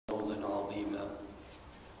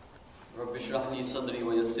رب اشرح لي صدري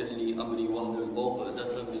ويسر لي أمري واحلل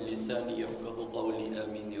عقدة من لساني يفقهوا قولي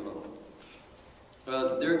آمين يا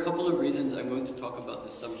رب. There are a couple of reasons I'm going to talk about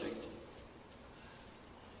this subject.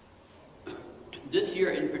 This year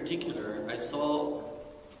in particular, I saw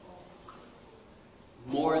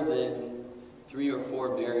more than 3 or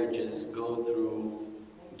 4 marriages go through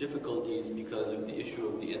difficulties because of the issue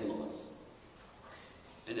of the in-laws.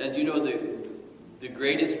 And as you know, the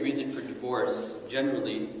greatest reason for divorce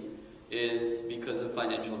generally is because of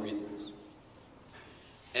financial reasons.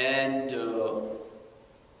 And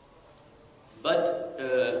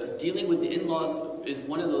dealing with the in-laws is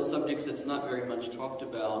one of those subjects that's not very much talked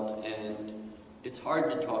about, and it's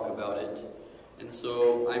hard to talk about it. And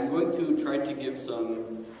so I'm going to try to give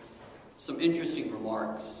some interesting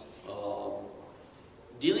remarks.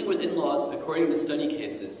 Dealing with in-laws, according to study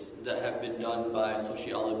cases that have been done by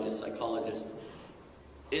sociologists, psychologists,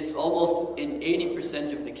 it's almost in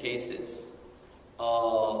 80% of the cases,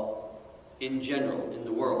 in general, in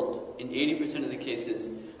the world, in 80% of the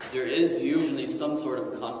cases, there is usually some sort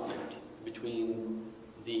of conflict between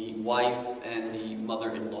the wife and the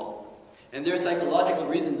mother-in-law. And there are psychological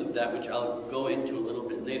reasons of that, which I'll go into a little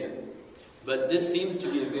bit later. But this seems to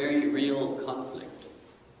be a very real conflict.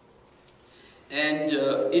 And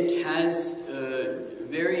it has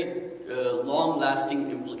very long-lasting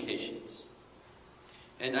implications.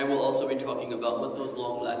 And I will also be talking about what those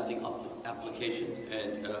long-lasting applications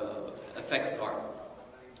and effects are.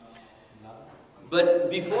 But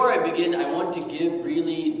before I begin, I want to give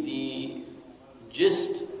really the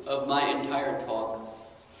gist of my entire talk,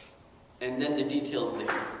 and then the details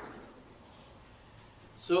later.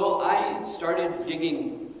 So I started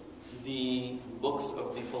digging the books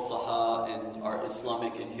of the fuqaha and our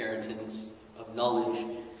Islamic inheritance of knowledge,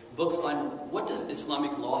 books on what does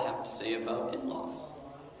Islamic law have to say about in-laws.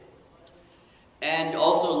 And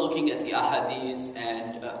also looking at the ahadith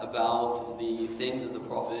and about the sayings of the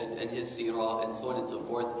Prophet and his seerah and so on and so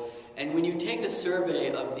forth. And when you take a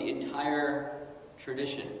survey of the entire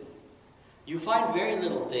tradition, you find very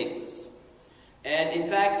little things. And in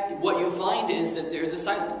fact, what you find is that there is a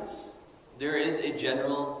silence. There is a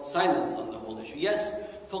general silence on the whole issue. Yes,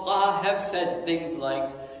 fuqaha have said things like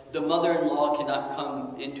the mother-in-law cannot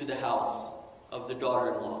come into the house of the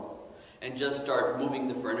daughter-in-law and just start moving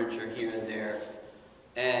the furniture here and there,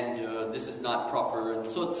 and this is not proper. And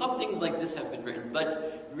so some things like this have been written,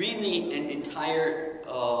 but really an entire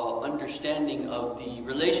understanding of the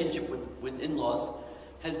relationship with in-laws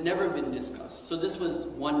has never been discussed. So this was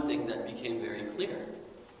one thing that became very clear.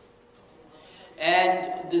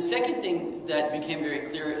 And the second thing that became very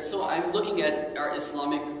clear, so I'm looking at our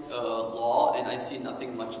Islamic law and I see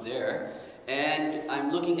nothing much there. And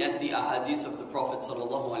I'm looking at the ahadith of the Prophet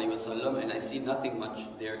ﷺ and I see nothing much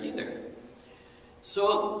there either.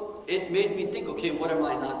 So it made me think, okay, what am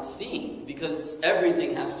I not seeing? Because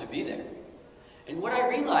everything has to be there. And what I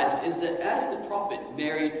realized is that as the Prophet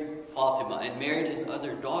married Fatima and married his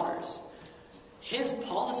other daughters, his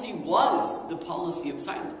policy was the policy of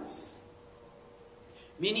silence.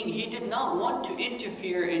 Meaning he did not want to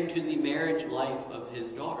interfere into the marriage life of his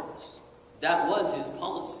daughters. That was his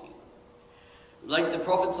policy. Like the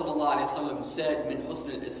Prophet ﷺ said, "Min husn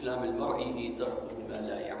al-Islam al-mar'i tarkuhu ma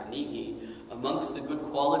la ya'nihi." Amongst the good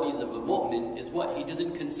qualities of a mu'min is what? He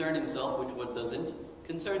doesn't concern himself with what doesn't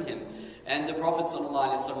concern him. And the Prophet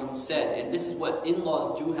ﷺ said, and this is what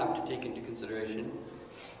in-laws do have to take into consideration,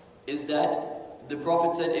 is that the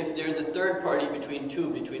Prophet said if there's a third party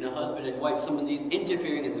between a husband and wife, somebody's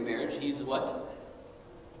interfering in the marriage, he's what?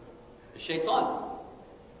 A shaitan.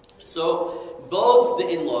 So both the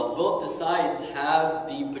in-laws, both the sides have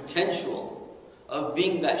the potential of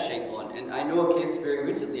being that shaitan. And I know a case very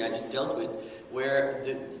recently I just dealt with where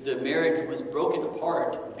the marriage was broken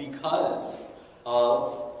apart because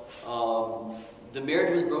of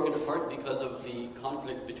the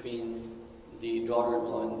conflict between the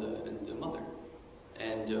daughter-in-law and the mother.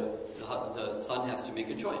 And the son has to make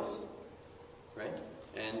a choice, right?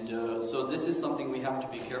 And so this is something we have to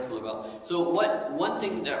be careful about. So one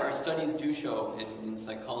thing that our studies do show in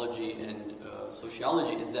psychology and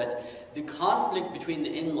sociology is that the conflict between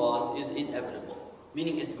the in-laws is inevitable,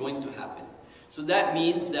 meaning it's going to happen. So that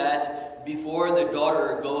means that before the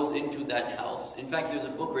daughter goes into that house, in fact there's a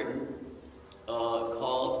book written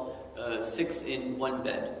called 6 in 1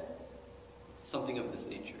 Bed, something of this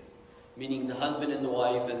nature. Meaning the husband and the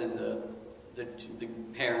wife, and then the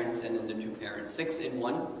parents, and then the 2 parents. 6 in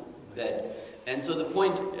 1 bed. And so the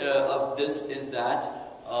point of this is that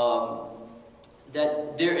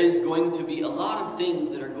that there is going to be a lot of things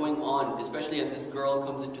that are going on, especially as this girl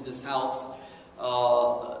comes into this house.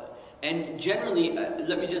 And generally,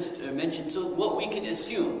 let me just mention, so what we can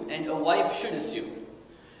assume, and a wife should assume,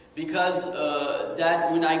 because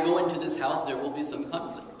that when I go into this house, there will be some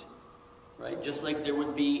conflict, right? Just like there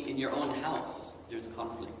would be in your own house, there's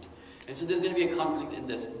conflict. And so there's going to be a conflict in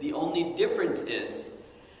this. The only difference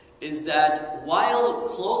is that while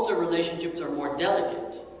closer relationships are more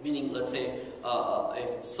delicate, meaning let's say a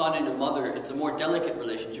son and a mother, it's a more delicate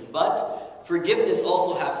relationship, but forgiveness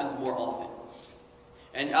also happens more often.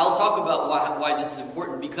 And I'll talk about why this is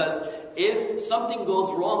important, because if something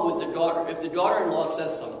goes wrong with the daughter, if the daughter-in-law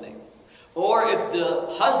says something, or if the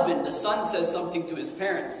husband, the son says something to his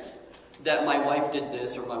parents, that my wife did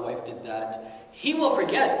this or my wife did that, he will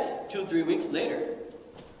forget 2-3 weeks later.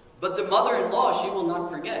 But the mother-in-law, she will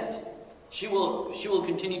not forget. She will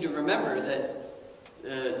continue to remember that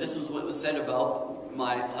this was what was said about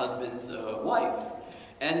my husband's wife.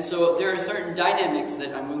 And so there are certain dynamics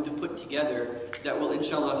that I'm going to put together that will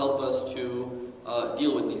inshallah help us to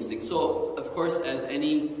deal with these things. So, of course, as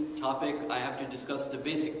any topic, I have to discuss the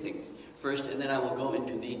basic things first, and then I will go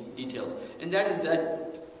into the details. And that is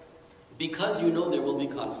that because you know there will be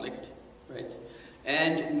conflict, right?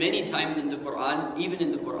 And many times in the Quran, even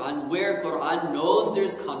in the Quran, where Quran knows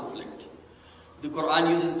there's conflict, the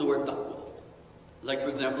Quran uses the word taqwa. Like for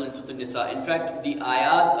example in Surah An-Nisa. In fact, the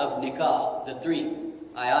ayat of nikah, the 3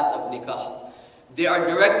 ayat of nikah, they are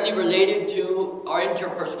directly related to our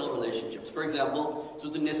interpersonal relationships. For example,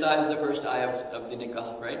 Surah An-Nisa is the first ayat of the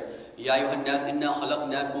nikah, right? Ya ayyuhan nas inna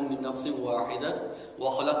khalaqnakum min nafsin wahida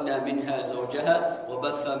wa khalaqna minha zawjaha wa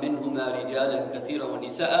batha minhuma rijalan kathira wa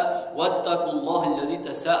nisaa wattaqullaha alladhi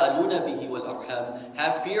tasaaluna bihi wal arham.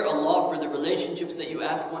 Have fear Allah for the relationships that you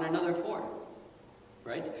ask one another for.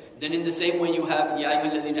 Right? Then in the same way you have Ya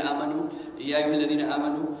ayyuhalladhina amanu, Ya ayyuhalladhina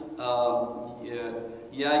amanu,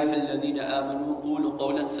 Ya ayyuhalladhina amanu qulu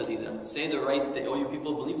qawlan sadida. Say the right thing. Oh, you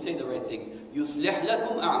people believe, say the right thing. Yuslih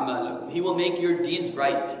lakum a'malakum. He will make your deeds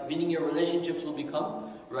right, meaning your relationships will become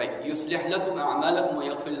right. Yuslih lakum a'malakum wa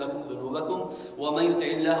yaghfir lakum dhunubakum wa man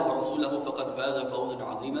yuti' Allah wa rasulahu faqad faza fawzan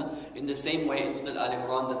 'azima. In the same way in Surah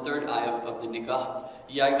Al-Imran, the 3rd ayah of the nikah,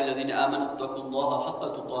 Ya ayyuhalladhina amanu taqullaha haqqa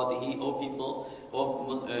tuqatih. O people,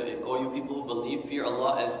 O you people who believe, fear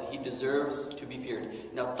Allah as He deserves to be feared.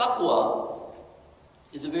 Now taqwa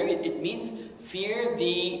is it means fear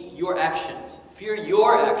your actions. Fear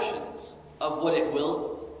your actions of what it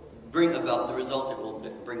will bring about, the result it will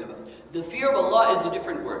bring about. The fear of Allah is a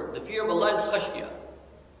different word. The fear of Allah is khashya.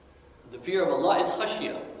 The fear of Allah is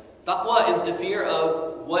khashya. Taqwa is the fear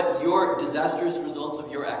of what your disastrous results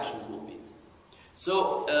of your actions will be.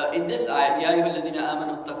 So in this ayah, Ya ayyuhalladhina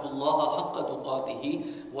amanu taqullaha haqqa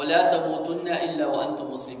tuqatihi wa la tamutunna illa wa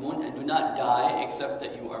antum muslimun, and do not die except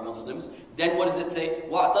that you are Muslims. Then what does it say?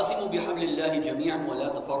 وَاعْتَصِمُوا بِحَبْلِ اللَّهِ جَمِيعًا وَلَا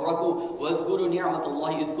تَفَرَّقُوا وَاذْكُرُوا نِعْمَةَ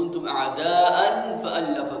اللَّهِ إِذْ كُنْتُمْ أَعْدَاءً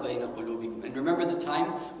فَأَلَّفَ بَيْنَ قُلُوبِكُمْ. And remember the time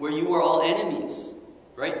where you were all enemies,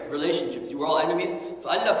 right? Relationships, you were all enemies.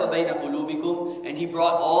 فَأَلَّفَ بَيْنَ قُلُوبِكُمْ, and He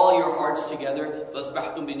brought all your hearts together.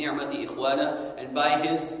 فَأَصْبَحْتُمْ بِنِعْمَةِ إِخْوَانًا, and by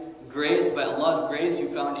His grace, by Allah's grace, you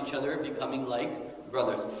found each other becoming like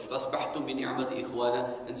brothers. فَأَصْبَحْتُمْ بِنِعْمَةِ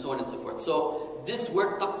إِخْوَانًا, and so on and so forth. So this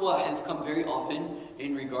word taqwa has come very often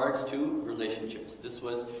in regards to relationships.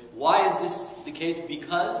 Why is this the case?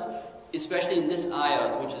 Because, especially in this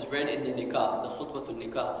ayah, which is read in the nikah, the khutbatul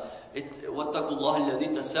nikah, وَاتَّقُوا اللَّهَ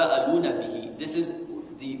الَّذِي تَسَاءَلُونَ بِهِ. This is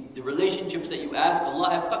the relationships that you ask Allah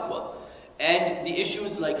have taqwa. And the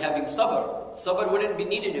issues like having sabr. Sabr wouldn't be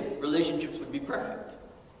needed if relationships would be perfect.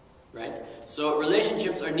 Right? So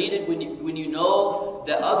relationships are needed when you know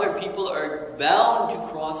that other people are bound to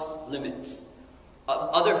cross limits.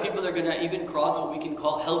 Other people are going to even cross what we can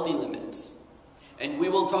call healthy limits. And we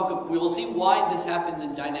will see why this happens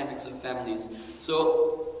in dynamics of families.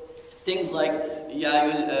 So things like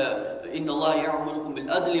إِنَّ اللَّهَ يَأْمُرُكُمْ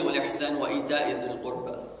بِالْعَدْلِ وَالْإِحْسَانِ وَإِيتَاءِ ذِي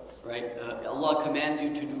الْقُرْبَى. Right? Allah commands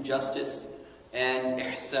you to do justice and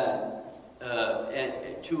ihsan.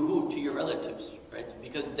 And to who? To your relatives. Right?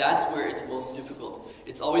 Because that's where it's most difficult.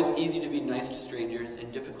 It's always easy to be nice to strangers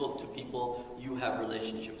and difficult to people you have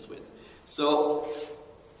relationships with. So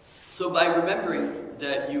by remembering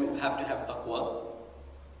that you have to have taqwa,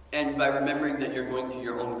 and by remembering that you're going to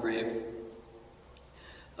your own grave,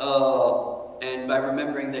 and by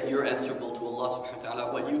remembering that you're answerable to Allah subhanahu wa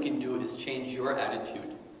ta'ala, what you can do is change your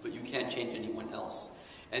attitude, but you can't change anyone else.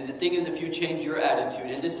 And the thing is, if you change your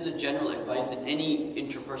attitude, and this is a general advice in any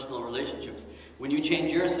interpersonal relationships, when you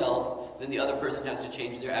change yourself, then the other person has to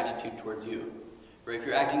change their attitude towards you. Right? If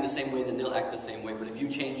you're acting the same way, then they'll act the same way. But if you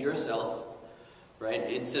change yourself, right,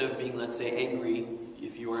 instead of being, let's say, angry,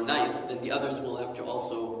 if you are nice, then the others will have to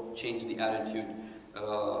also change the attitude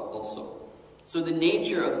also. So the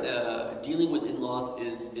nature of dealing with in-laws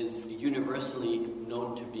is universally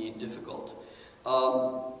known to be difficult.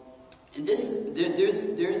 And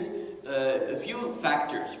there's a few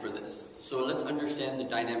factors for this. So let's understand the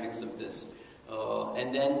dynamics of this.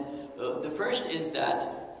 And then the first is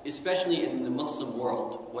that, especially in the Muslim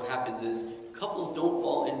world, what happens is couples don't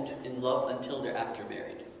fall in love until they're after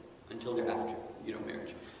married, until they're after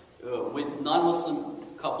marriage. With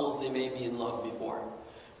non-Muslim couples, they may be in love before.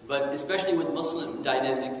 But especially with Muslim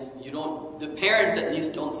dynamics, the parents at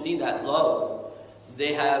least don't see that love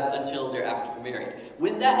they have until they're after married.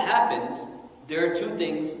 When that happens, there are two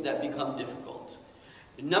things that become difficult.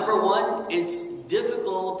 Number one, it's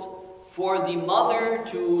difficult for the mother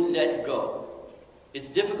to let go. It's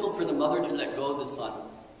difficult for the mother to let go of the son.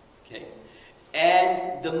 Okay.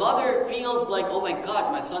 And the mother feels like, oh my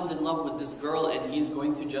God, my son's in love with this girl and he's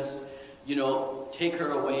going to just, take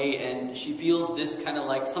her away. And she feels this kind of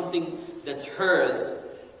like something that's hers,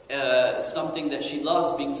 something that she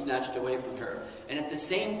loves being snatched away from her. And at the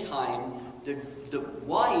same time, the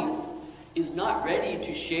wife is not ready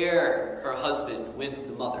to share her husband with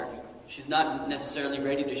the mother. She's not necessarily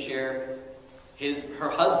ready to share her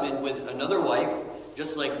husband with another wife,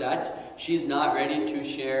 just like that. She's not ready to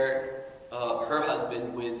share her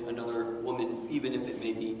husband with another woman, even if it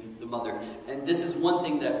may be the mother. And this is one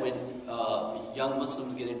thing that when young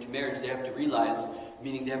Muslims get into marriage, they have to realize,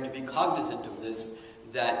 meaning they have to be cognizant of this,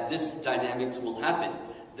 that this dynamics will happen.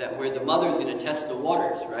 That where the mother is going to test the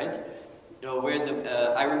waters, right?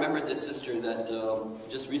 I remember this sister that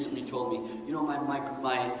just recently told me,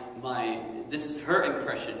 this is her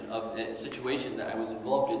impression of a situation that I was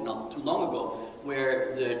involved in not too long ago,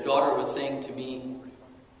 where the daughter was saying to me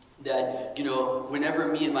that, whenever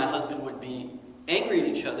me and my husband would be angry at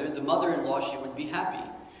each other, the mother-in-law, she would be happy.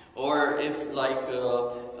 Or if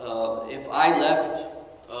I left,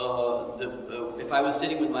 if I was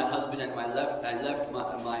sitting with my husband and I left,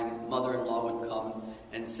 my mother-in-law would come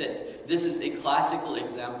and sit. This is a classical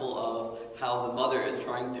example of how the mother is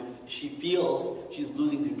she feels she's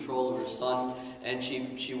losing control of her son, and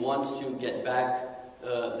she wants to get back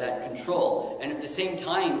that control. And at the same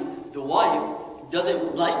time, the wife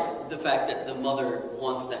doesn't like the fact that the mother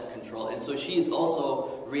wants that control, and so she is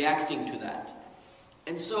also reacting to that.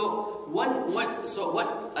 And so what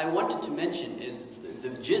I wanted to mention is the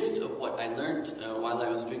gist of what I learned while I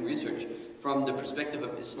was doing research from the perspective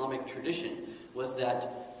of Islamic tradition was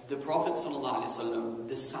that the Prophet ﷺ,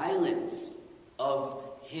 the silence of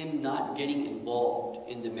him not getting involved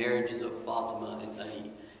in the marriages of Fatima and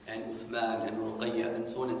Ali and Uthman and Ruqayya and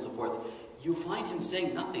so on and so forth, you find him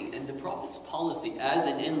saying nothing. And the Prophet's policy as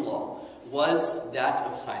an in-law was that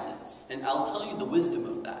of silence. And I'll tell you the wisdom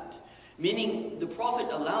of that. Meaning, the Prophet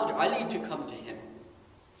allowed Ali to come to him,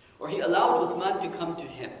 or he allowed Uthman to come to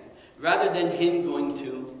him, rather than him going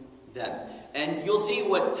to them. And you'll see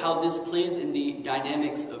how this plays in the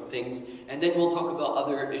dynamics of things, and then we'll talk about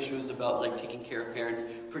other issues about taking care of parents.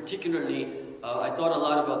 Particularly, I thought a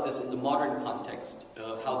lot about this in the modern context,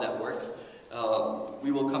 how that works.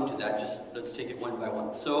 We will come to that, just let's take it one by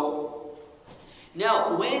one. So,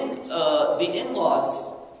 now when the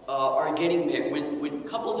in-laws are getting married, when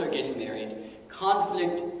couples are getting married,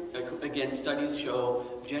 conflict, again, studies show,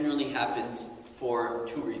 generally happens for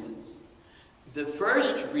two reasons. The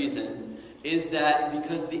first reason is that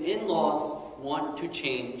because the in-laws want to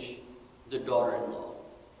change the daughter-in-law.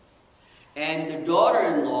 And the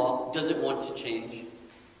daughter-in-law doesn't want to change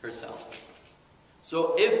herself.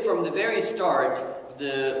 So if from the very start,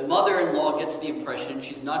 the mother-in-law gets the impression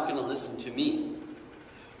she's not going to listen to me,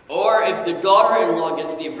 or if the daughter-in-law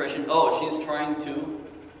gets the impression, oh, she's trying to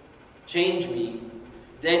change me,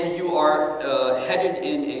 then you are headed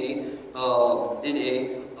in a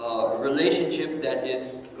relationship that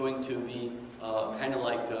is going to be kind of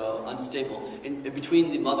unstable between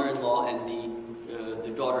the mother-in-law and the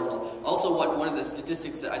daughter-in-law. Also, one of the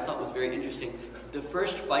statistics that I thought was very interesting, the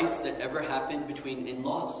first fights that ever happened between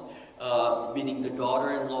in-laws, meaning the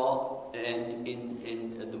daughter-in-law and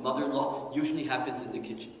the mother-in-law, usually happens in the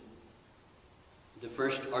kitchen. The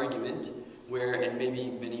first argument and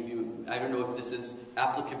maybe many of you, I don't know if this is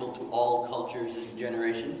applicable to all cultures and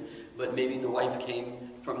generations, but maybe the wife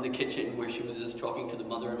came from the kitchen where she was just talking to the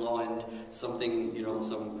mother-in-law and something,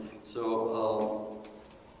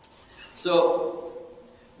 so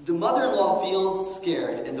the mother-in-law feels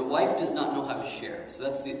scared and the wife does not know how to share. So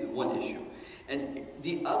that's the one issue. And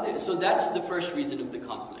the other, so that's the first reason of the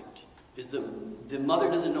conflict, is the mother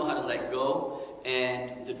doesn't know how to let go,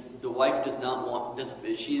 and the wife does not want,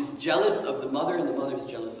 she's jealous of the mother and the mother is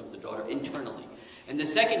jealous of the daughter internally. And the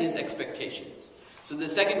second is expectations. So the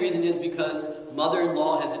second reason is because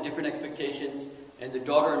mother-in-law has different expectations, and the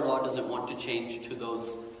daughter-in-law doesn't want to change to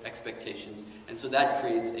those expectations. And so that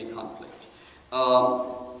creates a conflict.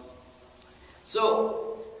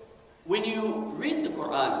 So when you read the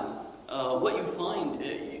Quran, what you find,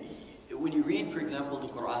 when you read, for example, the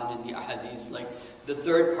Quran and the ahadith, like the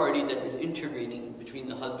third party that is intervening between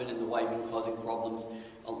the husband and the wife and causing problems,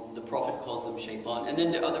 the Prophet calls them shaitan. And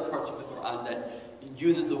then the other parts of the Quran that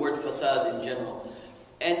uses the word fasad in general.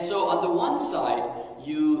 And so on the one side,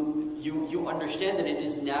 you understand that it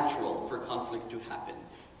is natural for conflict to happen,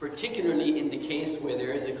 particularly in the case where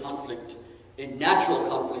there is a conflict, a natural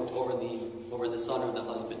conflict over the son or the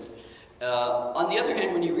husband. On the other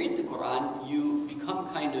hand, when you read the Quran, you become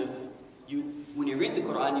when you read the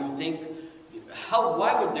Quran, you think,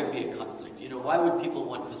 why would there be a conflict? Why would people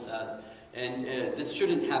want fasad? And this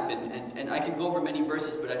shouldn't happen. And I can go over many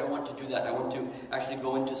verses, but I don't want to do that. I want to actually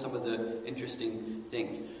go into some of the interesting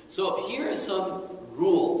things. So here are some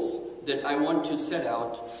rules that I want to set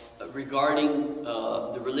out regarding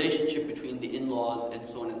the relationship between the in-laws and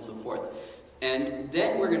so on and so forth. And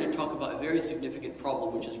then we're going to talk about a very significant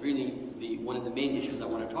problem, which is really one of the main issues I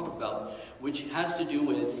want to talk about, which has to do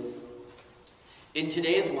with, in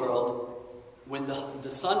today's world, when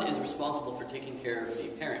the son is responsible for taking care of the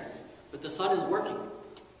parents, but the son is working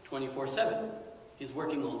 24/7. He's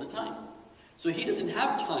working all the time. So he doesn't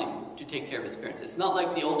have time to take care of his parents. It's not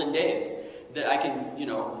like the olden days that I can,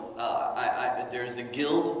 there's a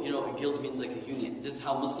guild. A guild means like a union. This is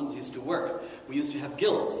how Muslims used to work. We used to have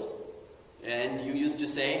guilds. And you used to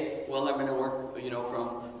say, well, I'm going to work,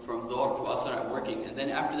 from Dhuhr to Asr, I'm working. And then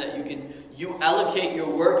after that, you allocate your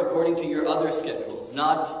work according to your other schedules,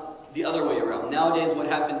 not the other way around. Nowadays, what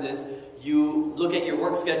happens is you look at your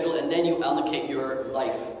work schedule and then you allocate your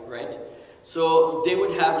life, right? So they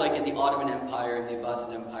would have, like in the Ottoman Empire, in the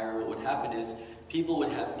Abbasid Empire, what would happen is people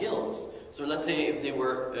would have guilds. So let's say if they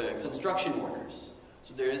were construction workers.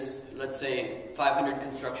 So there's, let's say, 500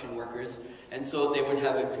 construction workers. And so they would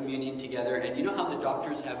have a communion together. And you know how the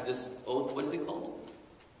doctors have this oath? What is it called?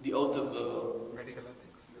 The oath of... medical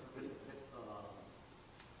ethics.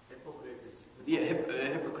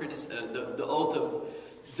 Hippocrates. The oath of...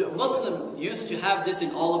 The Muslim used to have this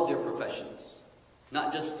in all of their professions,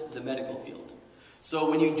 not just the medical field. So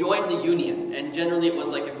when you join the union, and generally it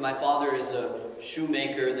was like if my father is a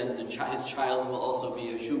shoemaker, then his child will also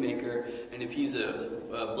be a shoemaker, and if he's a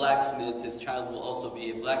blacksmith, his child will also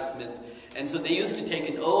be a blacksmith. And so they used to take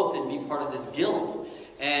an oath and be part of this guild,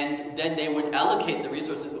 and then they would allocate the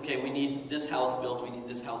resources. Okay, we need this house built, we need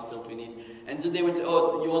this house built, and so they would say,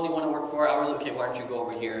 oh, you only want to work 4 hours? Okay, why don't you go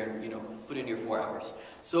over here and, put in your 4 hours.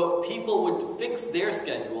 So people would fix their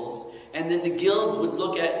schedules, and then the guilds would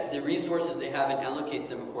look at the resources they have and allocate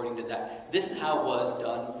them according to that. This is how it was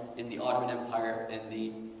done in the Ottoman Empire and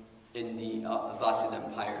in the Abbasid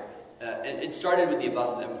Empire. It started with the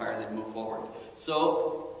Abbasid Empire and then moved forward.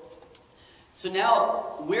 So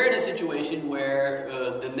now we're in a situation where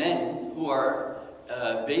the men who are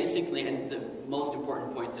basically, and the most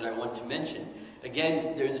important point that I want to mention,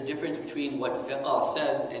 again, there's a difference between what fiqh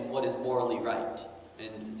says and what is morally right.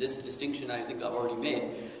 And this distinction I think I've already made.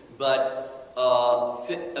 But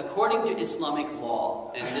according to Islamic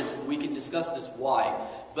law, and we can discuss this why,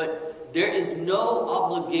 but there is no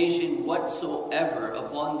obligation whatsoever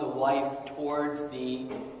upon the wife towards the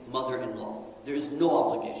mother-in-law. There is no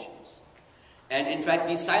obligations. And in fact,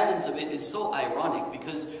 the silence of it is so ironic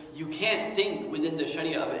because you can't think within the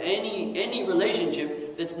Sharia of any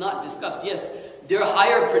relationship that's not discussed. Yes, there are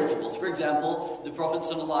higher principles. For example, the Prophet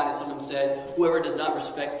ﷺ said, whoever does not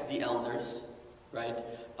respect the elders, right?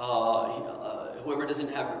 Whoever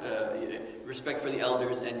doesn't have respect for the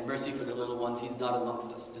elders and mercy for the little ones, he's not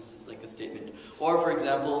amongst us. This is like a statement. Or, for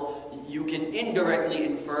example, you can indirectly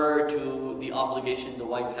infer to the obligation the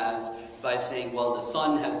wife has by saying, well, the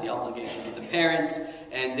son has the obligation to the parents,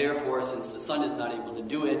 and therefore, since the son is not able to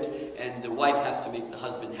do it, and the wife has to make the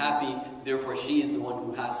husband happy, therefore she is the one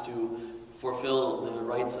who has to fulfill the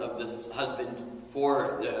rights of the husband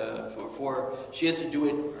she has to do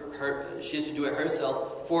it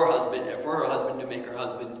herself for her husband to make her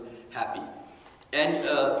husband happy. And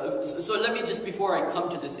so let me just, before I come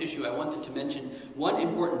to this issue, I wanted to mention one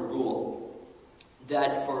important rule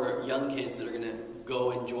that for young kids that are going to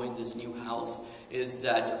go and join this new house is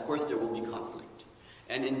that, of course, there will be conflict.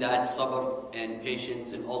 And in that, sabr and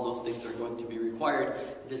patience and all those things are going to be required.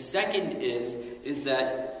 The second is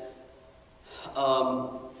that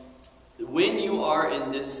when you are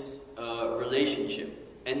in this relationship,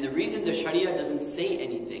 and the reason the Sharia doesn't say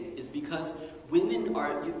anything is because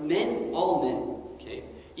all men, okay?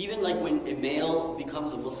 Even like when a male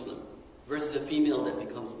becomes a Muslim, versus a female that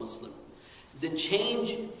becomes Muslim. The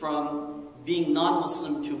change from being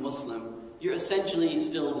non-Muslim to Muslim, you're essentially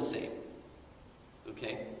still the same.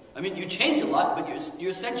 Okay? I mean, you change a lot, but you're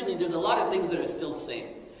essentially, there's a lot of things that are still the same.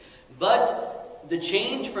 But the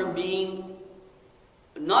change from being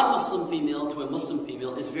a non-Muslim female to a Muslim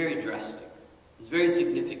female is very drastic. It's very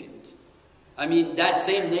significant. I mean, that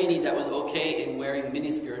same lady that was okay in wearing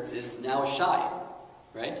miniskirts is now shy,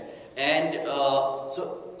 right? And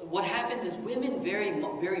so what happens is women vary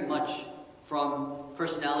very much from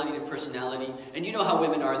personality to personality. And you know how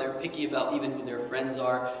women are, they're picky about even who their friends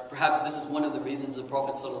are. Perhaps this is one of the reasons the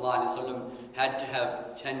Prophet ﷺ had to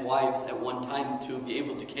have 10 wives at one time to be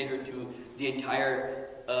able to cater to the entire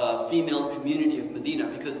female community of Medina,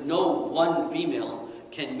 because no one female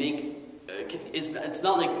can make, it's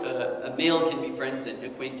not like a male can be friends and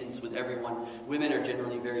acquaintance with everyone. Women are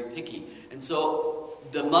generally very picky. And so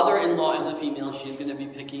the mother-in-law is a female, she's going to be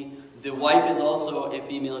picky. The wife is also a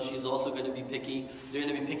female, she's also going to be picky. They're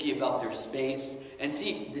going to be picky about their space. And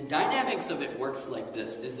see, the dynamics of it works like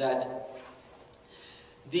this, is that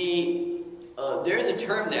there is a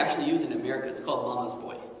term they actually use in America, it's called mama's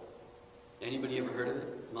boy. Anybody ever heard of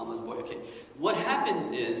it? Mama's boy, okay. What happens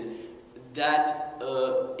is that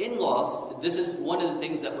in-laws, this is one of the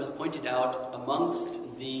things that was pointed out amongst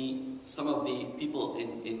some of the people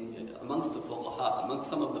amongst the fuqaha, amongst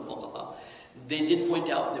some of the fuqaha. They did point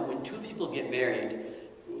out that when two people get married,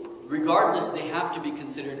 regardless, they have to be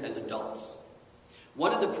considered as adults.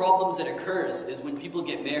 One of the problems that occurs is when people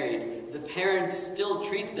get married, the parents still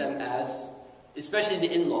treat them as, especially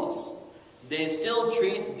the in-laws, they still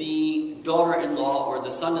treat the daughter-in-law or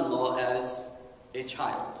the son-in-law as a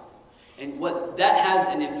child. And what that has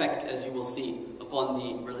an effect, as you will see, upon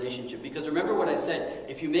the relationship. Because remember what I said,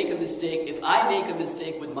 if you make a mistake, if I make a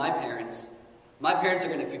mistake with my parents are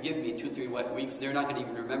going to forgive me 2-3 weeks. They're not going to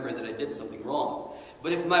even remember that I did something wrong.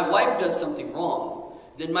 But if my wife does something wrong,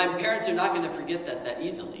 then my parents are not going to forget that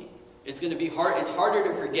easily. It's going to be hard. It's harder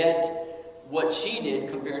to forget what she did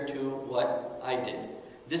compared to what I did.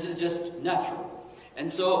 This is just natural.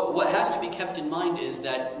 And so what has to be kept in mind is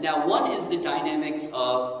that, now one is the dynamics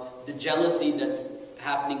of the jealousy that's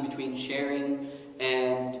happening between sharing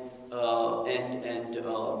and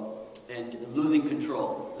losing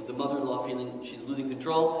control. The mother-in-law feeling she's losing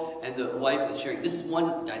control, and the wife is sharing. This is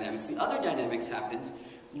one dynamics. The other dynamics happens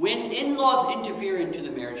when in-laws interfere into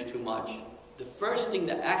the marriage too much. The first thing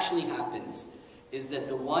that actually happens is that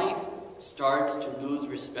the wife starts to lose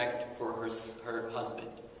respect for her husband.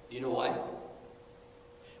 Do you know why?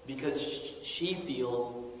 Because she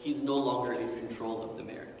feels he's no longer in control of the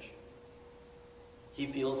marriage. She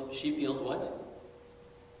feels what?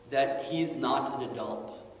 That he's not an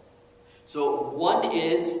adult. So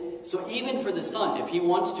even for the son, if he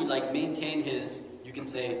wants to maintain his, you can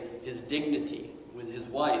say, his dignity with his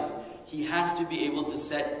wife, he has to be able to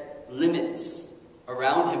set limits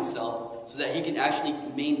around himself so that he can actually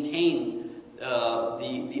maintain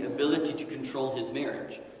the ability to control his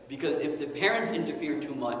marriage. Because if the parents interfere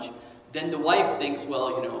too much, then the wife thinks,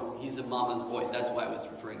 well, he's a mama's boy. That's why I was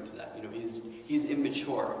referring to that. He's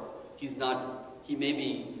immature. He may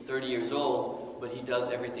be 30 years old, but he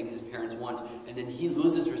does everything his parents want, and then he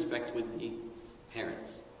loses respect with the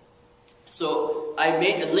parents. So I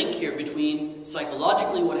made a link here between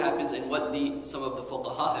psychologically what happens and what some of the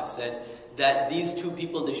fuqaha have said, that these two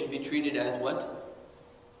people, they should be treated as what?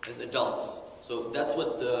 As adults. So that's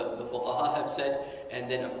what the fuqaha have said. And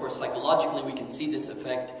then of course psychologically we can see this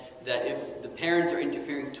effect, that if the parents are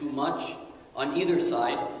interfering too much on either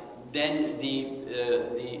side, then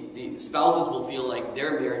the spouses will feel like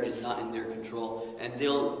their marriage is not in their control, and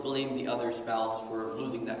they'll blame the other spouse for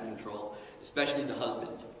losing that control, especially the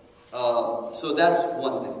husband. So that's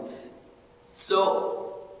one thing.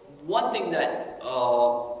 So one thing that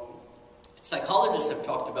psychologists have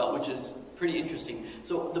talked about, which is pretty interesting.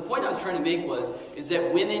 So the point I was trying to make is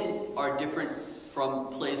that women are different from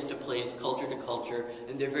place to place, culture to culture,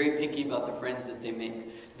 and they're very picky about the friends that they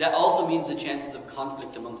make. That also means the chances of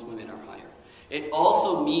conflict amongst women are higher. It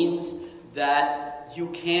also means that you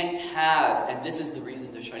can't have, and this is the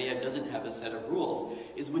reason the Sharia doesn't have a set of rules,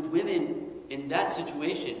 is with women in that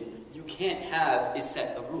situation, you can't have a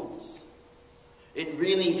set of rules. It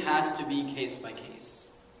really has to be case by case.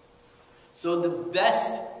 So the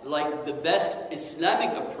best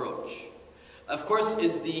Islamic approach, of course,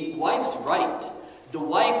 is the wife's right. The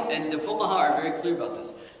wife, and the fuqaha are very clear about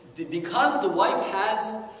this, because the wife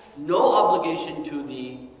has no obligation to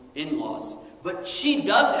the in-laws, but she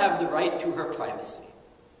does have the right to her privacy.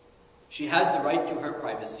 She has the right to her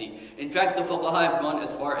privacy. In fact, the fuqaha have gone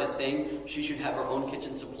as far as saying she should have her own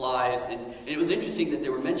kitchen supplies. And it was interesting that they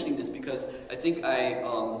were mentioning this because I think I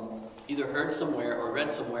either heard somewhere or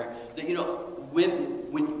read somewhere that, you know, when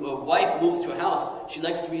a wife moves to a house, she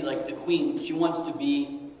likes to be like the queen. She wants to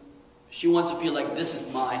feel like this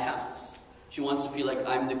is my house. She wants to feel like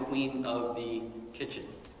I'm the queen of the kitchen.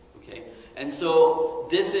 Okay? And so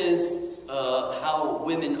this is how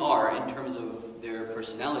women are in terms of their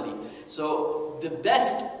personality. So the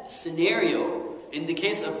best scenario, in the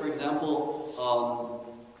case of, for example,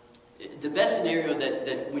 the best scenario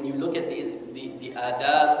that when you look at the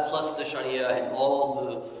adab plus the sharia and all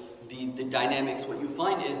the dynamics, what you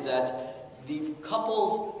find is that the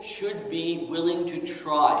couples should be willing to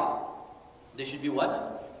try. They should be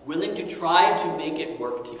what? Willing to try to make it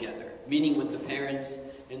work together. Meaning with the parents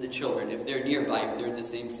and the children, if they're nearby, if they're in the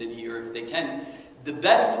same city, or if they can. The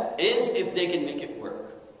best is if they can make it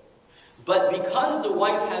work. But because the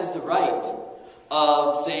wife has the right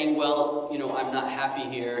of saying, well, you know, I'm not happy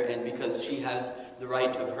here, and because she has the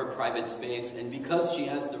right of her private space, and because she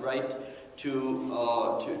has the right to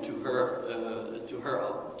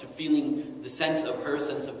feeling the sense of her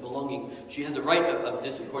sense of belonging, she has a right of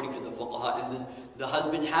this according to the fuqaha, and the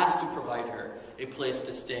husband has to provide her a place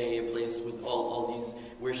to stay, a place with all these,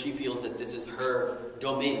 where she feels that this is her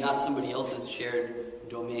domain, not somebody else's shared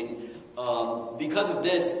domain. Because of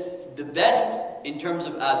this, the best in terms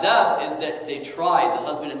of adab is that they try, the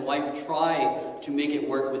husband and wife try to make it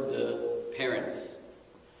work with the parents.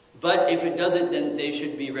 But if it doesn't, then they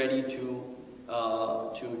should be ready to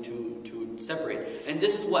separate. And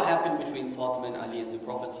this is what happened between Fatima and Ali and the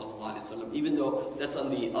Prophet ﷺ, even though that's on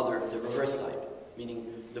the reverse side, meaning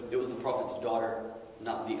it was the Prophet's daughter,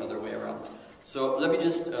 not the other way around. So let me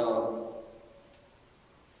just...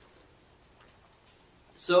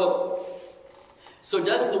 So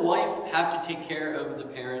does the wife have to take care of the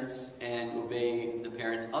parents and obey the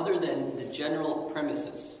parents, other than the general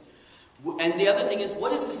premises? And the other thing is,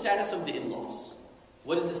 what is the status of the in-laws?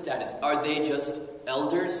 What is the status? Are they just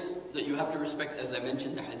elders that you have to respect? As I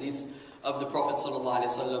mentioned, the hadith of the Prophet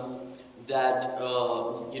ﷺ, that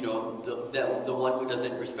the one who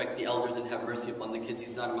doesn't respect the elders and have mercy upon the kids,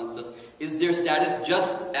 he's not amongst us. Is their status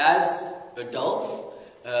just as adults,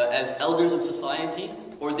 as elders of society,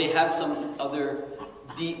 or they have some other?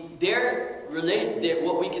 They're related.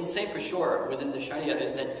 What we can say for sure within the Sharia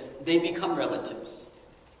is that they become relatives.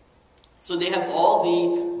 So they have all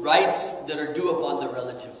the rights that are due upon the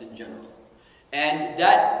relatives in general. And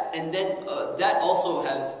that also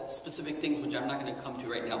has specific things which I'm not going to come to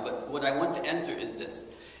right now. But what I want to answer is this: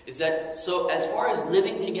 is that so as far as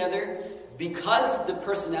living together, because the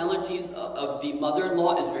personalities of the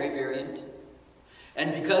mother-in-law is very variant,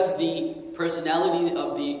 and because the personality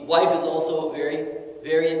of the wife is also very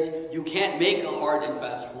variant, you can't make a hard and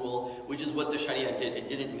fast rule, which is what the Sharia did. It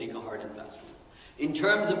didn't make a hard and fast rule. In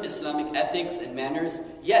terms of Islamic ethics and manners,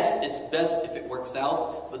 yes, it's best if it works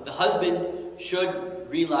out, but the husband should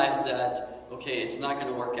realize that, okay, it's not going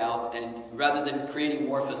to work out, and rather than creating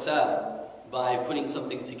more fasad by putting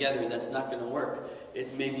something together that's not going to work,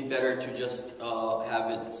 it may be better to just have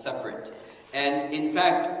it separate. And in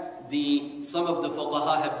fact, some of the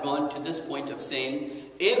fuqaha have gone to this point of saying,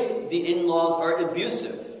 if the in-laws are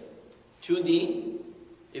abusive to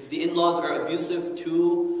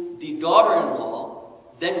the daughter-in-law,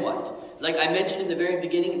 then what? Like I mentioned in the very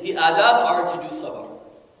beginning, the adab are to do sabr.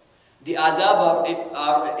 The adab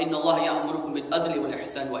are inna Allah ya'murukum bil adli wal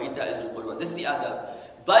ihsan wa ita'i zil qurba. This is the adab.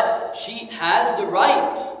 But she has the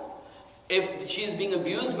right, if she is being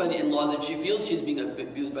abused by the in-laws and she feels she is being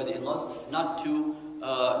abused by the in-laws, not to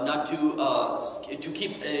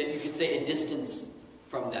keep, you could say, a distance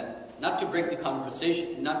from them. Not to break the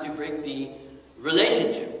conversation, not to break the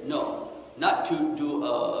relationship, no. Not to do,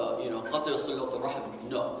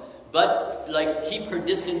 no. But, like, keep her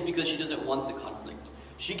distance because she doesn't want the conflict.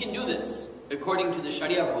 She can do this. According to the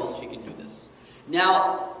Sharia rules, she can do this.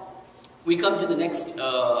 Now, we come to the next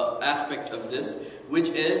aspect of this, which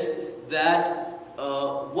is that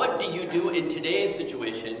what do you do in today's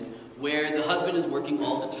situation where the husband is working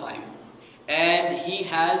all the time and he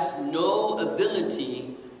has no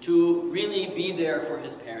ability to really be there for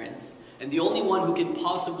his parents, and the only one who can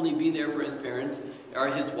possibly be there for his parents are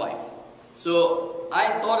his wife. So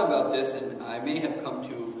I thought about this, and I may have come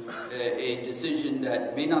to a decision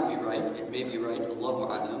that may not be right. It may be right, Allahu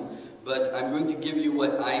A'lam, but I'm going to give you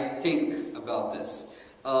what I think about this.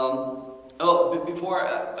 But before,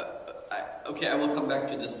 I will come back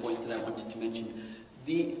to this point that I wanted to mention.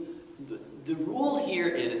 The rule here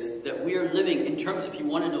is that we are living, in terms, if you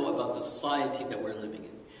want to know about the society that we're living in,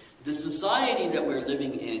 The society that we're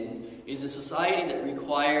living in is a society that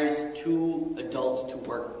requires 2 adults to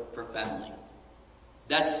work per family.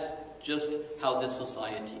 That's just how this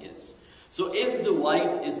society is. So if the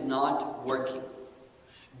wife is not working,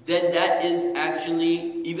 then that is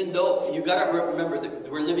actually, even though, you gotta remember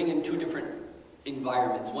that we're living in 2 different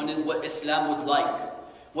environments. One is what Islam would like.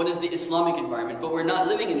 One is the Islamic environment, but we're not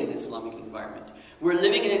living in an Islamic environment. We're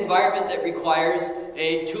living in an environment that requires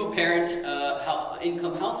a 2-parent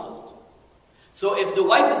income household. So if the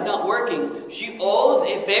wife is not working, she owes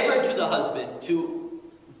a favor to the husband to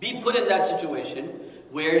be put in that situation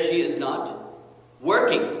where she is not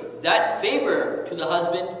working. That favor to the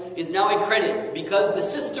husband is now a credit because the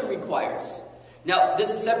system requires. Now,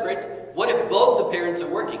 this is separate. What if both the parents are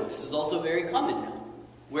working? This is also very common now,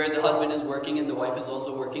 where the husband is working and the wife is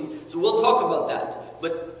also working. So we'll talk about that.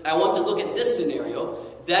 But I want to look at this scenario,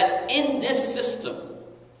 that in this system,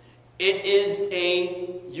 it is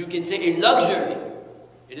you can say a luxury.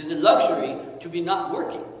 It is a luxury to be not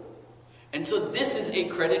working. And so this is a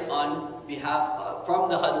credit on behalf, from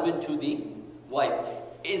the husband to the wife.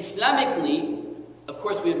 Islamically, of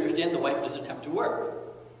course we understand the wife doesn't have to work.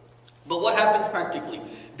 But what happens practically?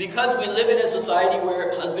 Because we live in a society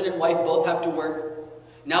where husband and wife both have to work,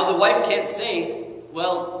 now the wife can't say,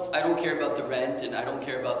 well, I don't care about the rent and I don't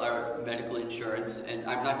care about our medical insurance and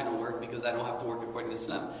I'm not going to work because I don't have to work according to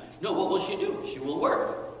Islam. No, what will she do? She will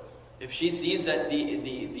work. If she sees that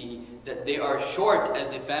that they are short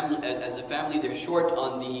as a family, they're short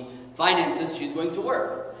on the finances, she's going to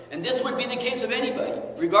work. And this would be the case of anybody,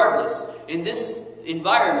 regardless. In this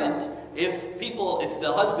environment, if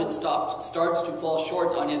the husband starts to fall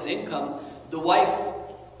short on his income, the wife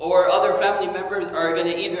or other family members are going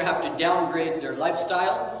to either have to downgrade their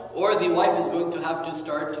lifestyle, or the wife is going to have to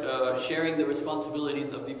start sharing the responsibilities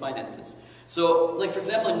of the finances. So, like for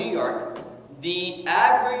example in New York, the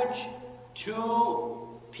average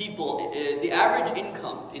the average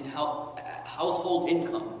income in household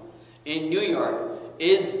income in New York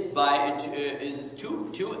is two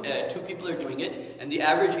people are doing it, and the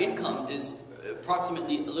average income is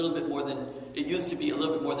approximately a little bit more than, it used to be a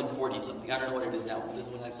little bit more than 40 something. I don't know what it is now. This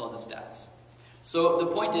is when I saw the stats. So the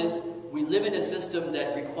point is, we live in a system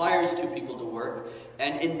that requires 2 people to work,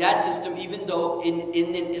 and in that system, even though in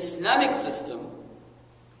an Islamic system,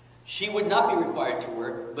 she would not be required to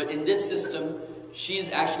work, but in this system, she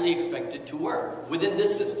is actually expected to work within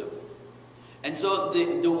this system. And so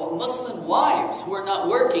the Muslim wives who are not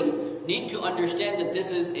working need to understand that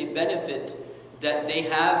this is a benefit that they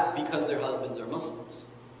have because their husbands are Muslims.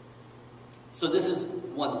 So this is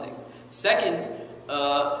one thing. Second,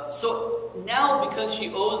 so now because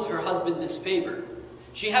she owes her husband this favor,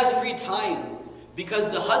 she has free time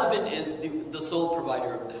because the husband is the sole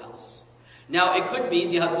provider of the house. Now it could be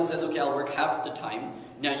the husband says, okay, I'll work half the time,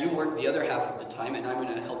 now you work the other half of the time and I'm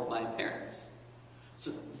going to help my parents.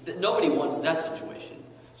 So nobody wants that situation.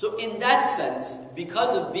 So in that sense,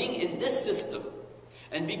 because of being in this system,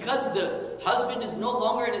 and because the husband is no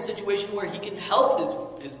longer in a situation where he can help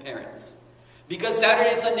his parents, because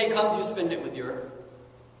Saturday, Sunday comes, you spend it with your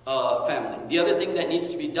family. The other thing that needs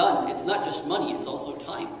to be done, it's not just money, it's also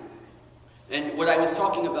time. And what I was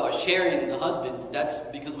talking about, sharing the husband, that's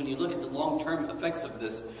because when you look at the long-term effects of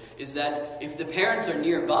this, is that if the parents are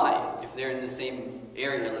nearby, if they're in the same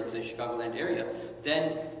area, let's say Chicagoland area,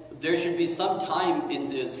 then there should be some time in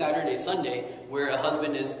the Saturday, Sunday where a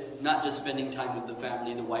husband is not just spending time with the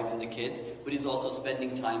family, the wife and the kids, but he's also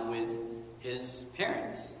spending time with his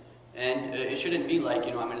parents. And it shouldn't be like,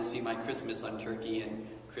 I'm going to see my Christmas on Turkey and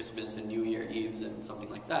Christmas and New Year Eves and something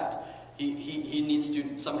like that. He needs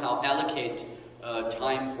to somehow allocate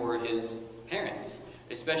time for his parents,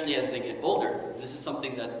 especially as they get older. This is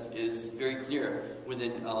something that is very clear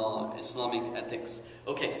within Islamic ethics.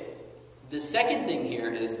 Okay, the second thing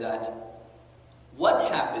here is that what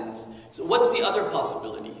happens, so what's the other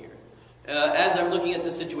possibility here? As I'm looking at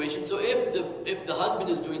the situation, so if the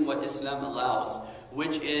husband is doing what Islam allows,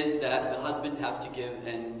 which is that the husband has to give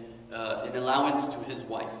an allowance to his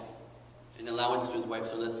wife. An allowance to his wife,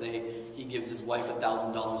 so let's say he gives his wife $1,000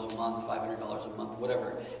 a month, $500 a month,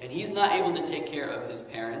 whatever, and he's not able to take care of his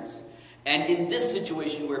parents, and in this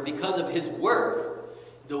situation where because of his work,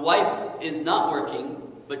 the wife is not working,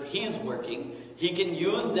 but he's working, he can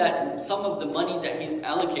use some of the money that he's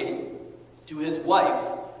allocating to his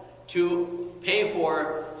wife to pay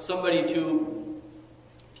for somebody to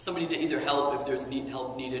either help if there's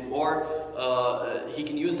help needed, or he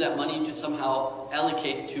can use that money to somehow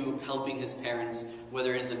allocate to helping his parents,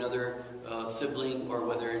 whether it is another sibling or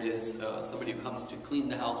whether it is somebody who comes to clean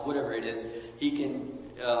the house, whatever it is. He can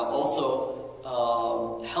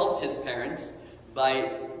also help his parents by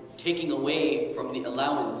taking away from the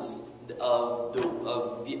allowance of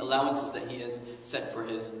the allowances that he has set for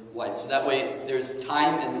his wife. So that way there's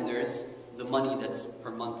time and then there's the money that's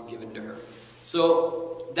per month given to her.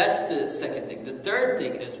 So that's the second thing. The third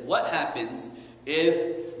thing is what happens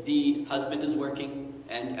if the husband is working,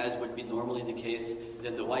 and as would be normally the case,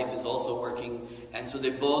 then the wife is also working, and so they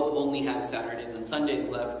both only have Saturdays and Sundays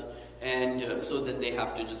left, and so then they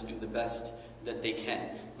have to just do the best that they can.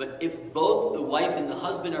 But if both the wife and the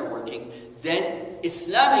husband are working, then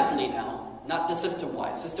Islamically now, not the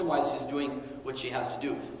system-wise. System-wise, she's doing what she has to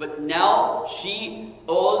do. But now she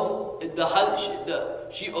owes the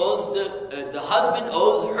husband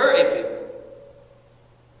owes her a favor,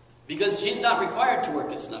 because she's not required to work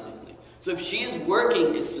Islamically. So if she's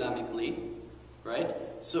working Islamically, right?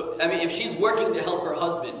 So I mean, if she's working to help her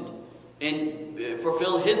husband and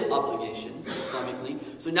fulfill his obligations Islamically,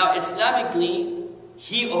 so now Islamically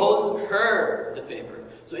he owes her the favor.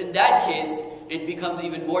 So in that case, it becomes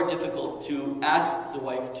even more difficult to ask the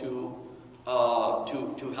wife to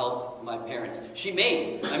help my parents. She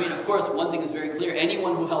may. I mean, of course, one thing is very clear.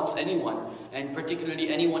 Anyone who helps anyone, and particularly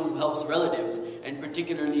anyone who helps relatives, and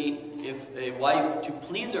particularly if a wife to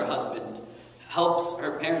please her husband helps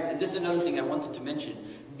her parents. And this is another thing I wanted to mention.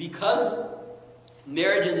 Because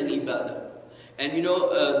marriage is an ibadah. And you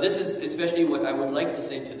know, this is especially what I would like to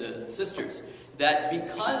say to the sisters. That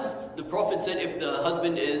because the Prophet said if the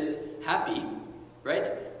husband is happy, right,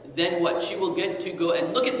 then what? She will get to go,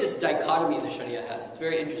 and look at this dichotomy the Sharia has. It's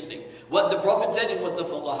very interesting. What the Prophet said and what the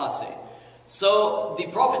fuqaha say. So the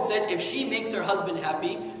Prophet said if she makes her husband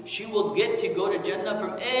happy, she will get to go to Jannah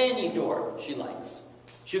from any door she likes.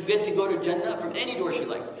 She'll get to go to Jannah from any door she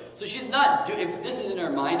likes. So she's not, if this is in her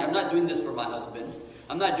mind, I'm not doing this for my husband.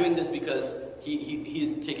 I'm not doing this because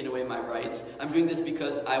he's taken away my rights. I'm doing this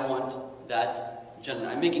because I want that Jannah.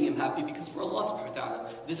 I'm making him happy because for Allah subhanahu wa ta'ala,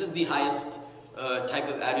 this is the highest type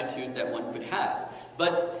of attitude that one could have.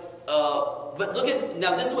 But look at,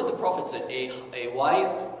 now this is what the Prophet said. A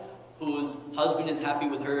wife whose husband is happy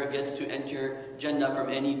with her gets to enter Jannah from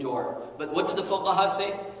any door. But what did the fuqaha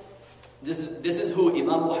say? This is who?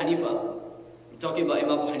 Imam Abu Hanifa. I'm talking about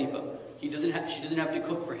Imam Abu Hanifa. She doesn't have to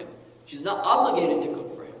cook for him. She's not obligated to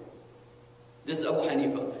cook for him. This is Abu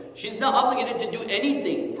Hanifa. She's not obligated to do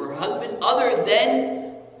anything for her husband other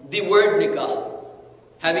than the word nikah,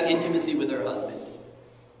 having intimacy with her husband.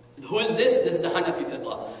 Who is this? This is the Hanafi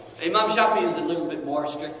fiqh. Imam Shafi is a little bit more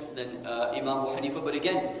strict than Imam Abu Hanifa, but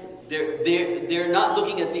again, they're not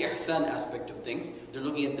looking at the ihsan aspect of things. They're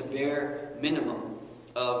looking at the bare minimum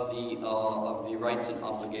of the rights and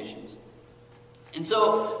obligations. And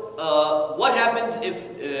so, what happens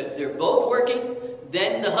if they're both working?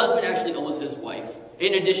 Then the husband actually owes his wife,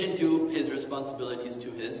 in addition to his responsibilities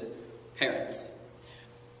to his parents.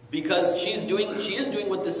 Because she is doing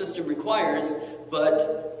what the system requires,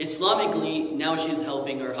 but Islamically, now she's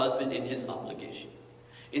helping her husband in his obligation.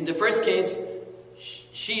 In the first case,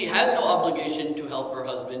 she has no obligation to help her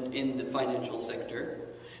husband in the financial sector.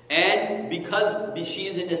 And because she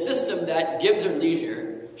is in a system that gives her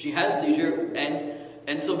leisure, she has leisure,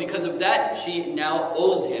 and so because of that, she now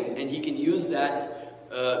owes him, and he can use that,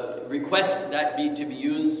 request that to be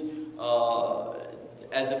used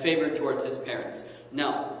as a favor towards his parents.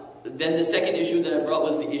 Now, then the second issue that I brought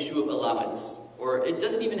was the issue of allowance. Or it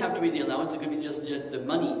doesn't even have to be the allowance, it could be just the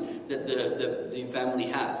money that the family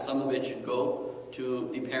has. Some of it should go to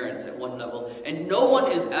the parents at one level. And no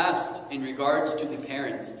one is asked in regards to the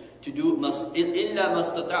parents to do إِلَّا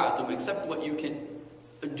مَسْتَطَعْتُمْ, except what you can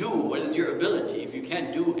do, what is your ability. If you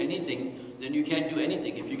can't do anything, then you can't do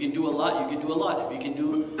anything. If you can do a lot, you can do a lot. If you can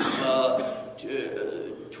do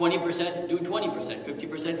 20%, do 20%,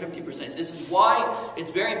 50%, 50%. This is why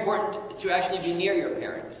it's very important to actually be near your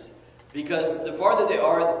parents. Because the farther they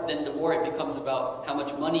are, then the more it becomes about how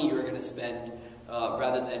much money you're going to spend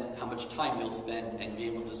rather than how much time you'll spend and be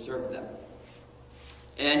able to serve them.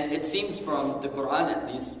 And it seems from the Quran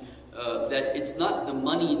at least that it's not the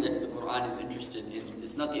money that the Quran is interested in.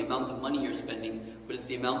 It's not the amount of money you're spending, but it's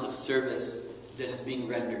the amount of service that is being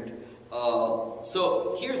rendered.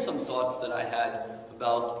 So here's some thoughts that I had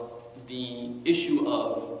about the issue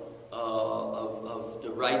of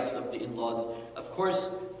the rights of the in-laws. Of course,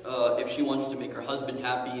 if she wants to make her husband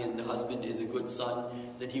happy and the husband is a good son,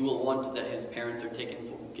 then he will want that his parents are taken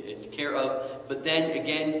care of. But then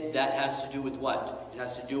again, that has to do with what? It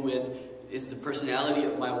has to do with, is the personality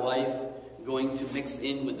of my wife going to mix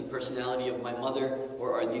in with the personality of my mother?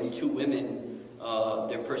 Or are these two women,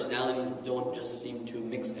 their personalities don't just seem to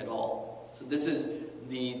mix at all? So this is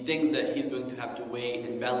the things that he's going to have to weigh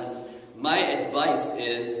and balance. My advice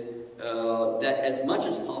is that as much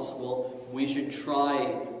as possible, we should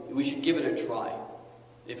try we should give it a try,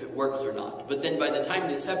 if it works or not. But then by the time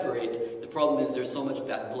they separate, the problem is there's so much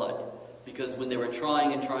bad blood. Because when they were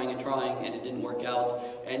trying and trying and trying and it didn't work out,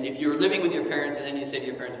 and if you're living with your parents and then you say to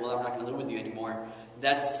your parents, well, I'm not going to live with you anymore,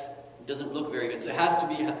 that doesn't look very good. So it has to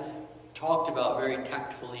be talked about very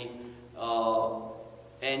tactfully,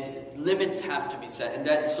 and limits have to be set.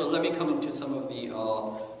 And so let me come into some of the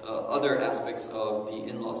other aspects of the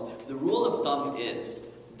in-laws. The rule of thumb is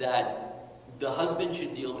that the husband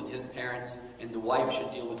should deal with his parents and the wife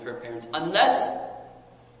should deal with her parents unless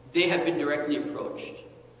they have been directly approached.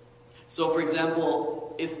 So for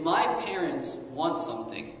example, if my parents want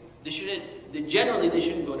something, generally they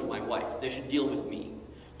shouldn't go to my wife. They should deal with me.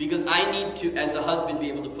 Because I need to, as a husband, be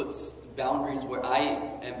able to put boundaries where I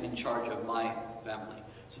am in charge of my family.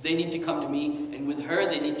 So they need to come to me, and with her,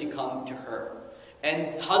 they need to come to her.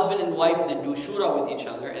 And husband and wife then do shura with each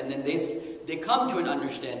other, and then they come to an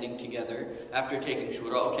understanding together after taking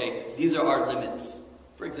shura. Okay, these are our limits.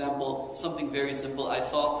 For example, something very simple. I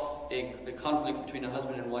saw a conflict between a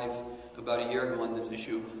husband and wife about a year ago on this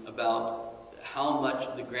issue about how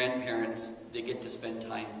much the grandparents, they get to spend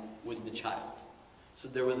time with the child. So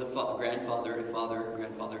there was a grandfather, a father, a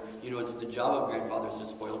grandfather. You know, it's the job of grandfathers to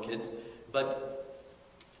spoil kids. But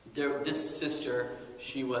this sister,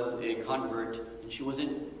 she was a convert, and she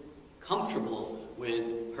wasn't comfortable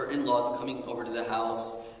with her in-laws coming over to the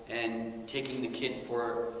house and taking the kid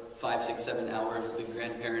for 5, 6, 7 hours. The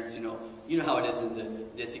grandparents, you know how it is in the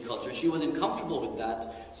Desi culture. She wasn't comfortable with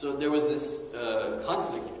that. So there was this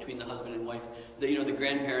conflict between the husband and wife. The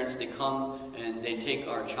grandparents, they come and they take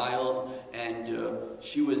our child, and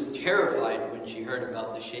she was terrified when she heard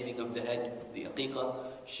about the shaving of the head, the aqiqah.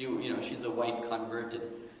 She's a white convert, and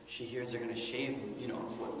she hears they're going to shave,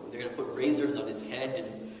 they're going to put razors on his head,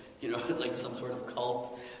 and like some sort of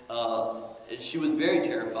cult. She was very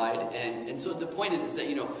terrified, and so the point is that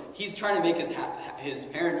he's trying to make his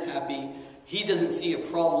parents happy. He doesn't see a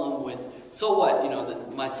problem with, so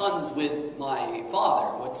what, my son's with my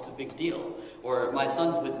father, what's the big deal? Or my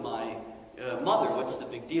son's with my mother, what's the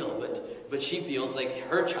big deal? But she feels like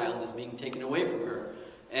her child is being taken away from her.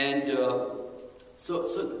 And so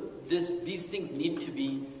these things need to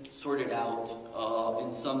be sorted out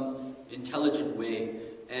in some intelligent way.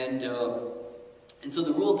 And so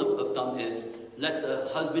the rule of thumb is, let the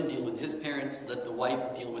husband deal with his parents, let the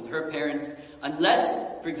wife deal with her parents, unless,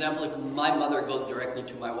 for example, if my mother goes directly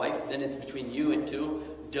to my wife, then it's between you and two.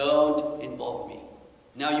 Don't involve me.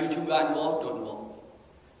 Now you two got involved, don't involve me.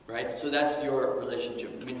 Right? So that's your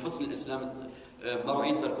relationship. I mean, husn al-Islam,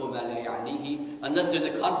 unless there's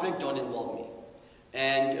a conflict, don't involve me.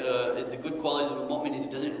 And the good qualities of a mu'min is he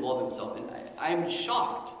doesn't involve himself. And I'm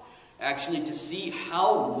shocked, actually, to see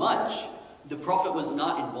how much the Prophet was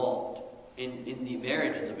not involved in the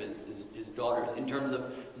marriages of his daughters, in terms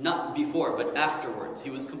of not before, but afterwards. He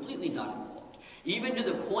was completely not involved. Even to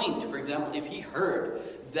the point, for example, if he heard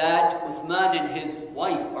that Uthman and his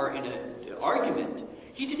wife are in an argument,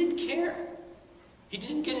 he didn't care. He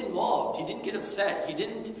didn't get involved. He didn't get upset. He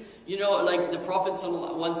didn't, like the Prophet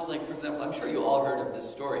once, like, for example, I'm sure you all heard of this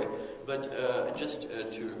story, but just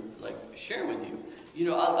to share with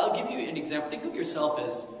you, I'll give you an example. Think of yourself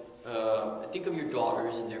as, think of your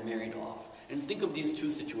daughters and they're married off. And think of these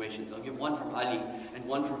two situations. I'll give one from Ali and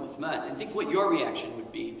one from Uthman. And think what your reaction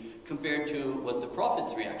would be compared to what the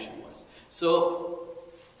Prophet's reaction was. So,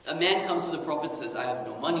 a man comes to the Prophet and says, I have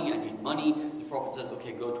no money, I need money. The Prophet says,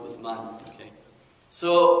 okay, go to Uthman. Okay.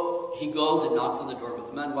 So, he goes and knocks on the door of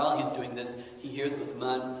Uthman. While he's doing this, he hears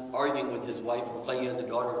Uthman arguing with his wife, Ruqayyah, the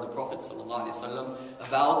daughter of the Prophet ﷺ,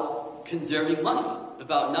 about conserving money,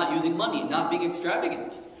 about not using money, not being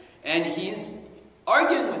extravagant. And he's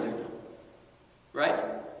arguing with her. Right?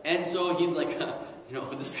 And so he's like,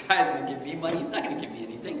 this guy's going to give me money. He's not going to give me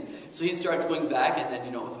anything. So he starts going back, and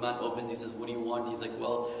then, Uthman opens. He says, what do you want? He's like,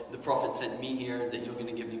 well, the Prophet sent me here that you're going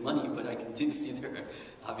to give me money, but I can see there are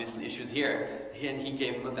obviously issues here. And he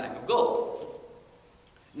gave him a bag of gold.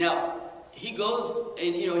 Now, he goes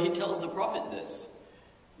and, he tells the Prophet this.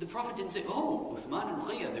 The Prophet didn't say, oh, Uthman and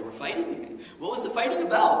Ruqayyah, they were fighting. What was the fighting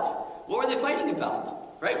about? What were they fighting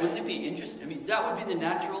about? Right? Wouldn't it be interesting? I mean, that would be the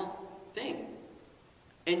natural thing.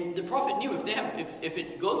 And the Prophet knew if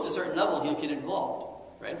it goes to a certain level, he'll get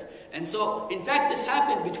involved, right? And so, in fact, this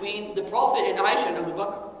happened between the Prophet and Aisha and Abu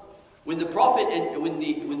Bakr. When the Prophet and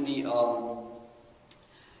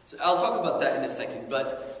so I'll talk about that in a second.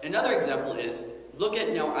 But another example is, look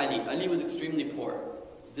at now Ali. Ali was extremely poor.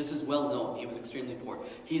 This is well known. He was extremely poor.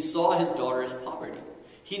 He saw his daughter's poverty.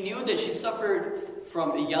 He knew that she suffered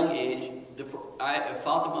from a young age.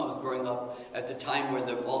 Fatima was growing up at the time where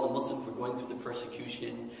all the Muslims were going through the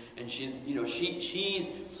persecution, and she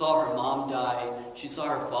saw her mom die, she saw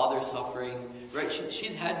her father suffering, right?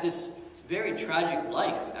 She's had this very tragic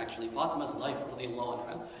life, actually. Fatima's life, radiallahu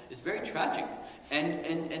anha, is very tragic. And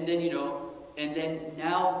then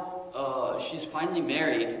now she's finally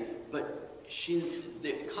married, but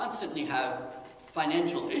they constantly have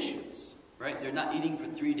financial issues, right? They're not eating for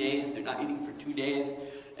 3 days, they're not eating for 2 days,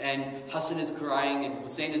 and Hassan is crying, and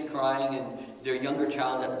Hussein is crying, and their younger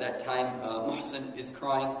child at that time, Muhsin, is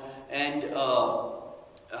crying, and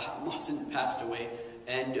Muhsin passed away,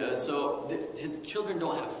 and so his children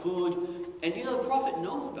don't have food, and the Prophet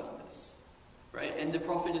knows about this, right? And the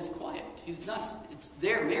Prophet is quiet. He's not. It's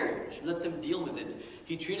their marriage. Let them deal with it.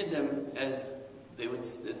 He treated them as the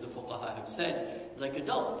fuqaha have said, like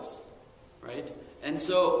adults, right? And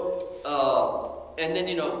so, and then,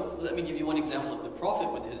 let me give you one example of the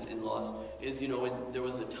Prophet with his in-laws, is, when there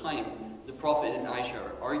was a time, the Prophet and Aisha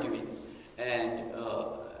are arguing, and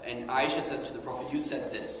Aisha says to the Prophet, you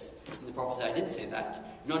said this. And the Prophet said, I didn't say that.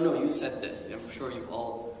 No, you said this. I'm sure you've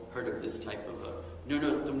all heard of this type of, no,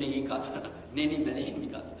 tumne ye kaha tha. Nahi, maine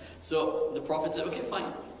nahi kaha. So the Prophet said, okay,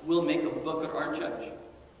 fine. We'll make Abu Bakr our judge.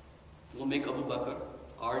 We'll make Abu Bakr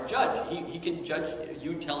our judge. He can judge.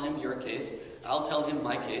 You tell him your case. I'll tell him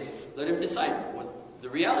my case. Let him decide what the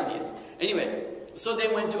reality is. Anyway, so they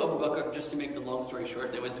went to Abu Bakr, just to make the long story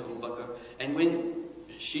short, they went to Abu Bakr, and when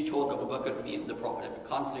she told Abu Bakr, me and the Prophet have a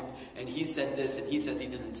conflict, and he said this, and he says he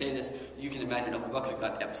doesn't say this, you can imagine Abu Bakr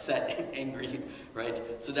got upset and angry, right?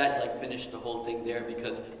 So that finished the whole thing there,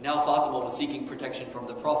 because now Fatima was seeking protection from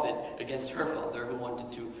the Prophet against her father, who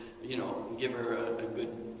wanted to, give her a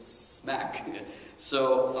good smack.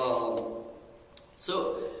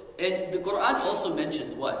 And the Quran also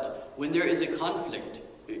mentions what? When there is a conflict,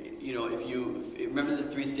 if you remember the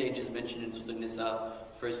 3 stages mentioned in Surah An-Nisa,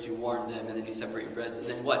 first you warn them, and then you separate your breads, and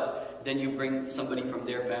then what? Then you bring somebody from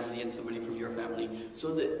their family and somebody from your family.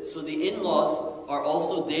 So the in-laws are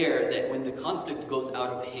also there, that when the conflict goes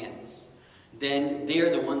out of hands, then they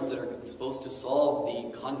are the ones that are supposed to solve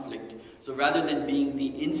the conflict. So rather than being the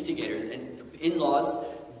instigators, and in-laws,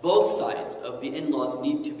 both sides of the in-laws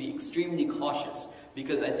need to be extremely cautious,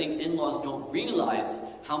 because I think in-laws don't realize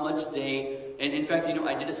how much and in fact,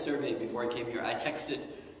 I did a survey before I came here. I texted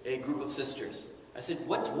a group of sisters. I said,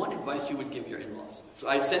 what's one advice you would give your in-laws? So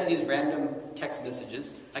I send these random text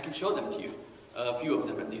messages. I can show them to you, a few of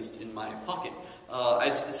them at least in my pocket. I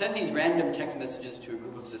send these random text messages to a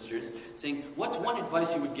group of sisters saying, what's one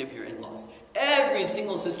advice you would give your in-laws? Every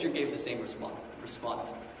single sister gave the same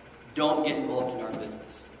response. Don't get involved in our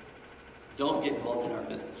business. Don't get involved in our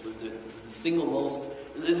business was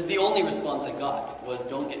the only response I got, was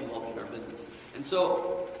don't get involved in our business. And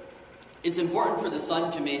so it's important for the son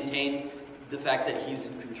to maintain the fact that he's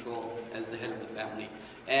in control as the head of the family.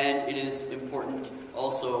 And it is important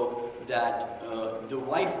also that the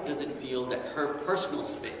wife doesn't feel that her personal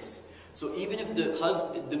space. So even if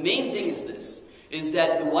the main thing is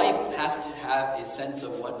that the wife has to have a sense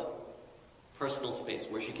of what? Personal space,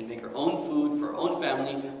 where she can make her own food for her own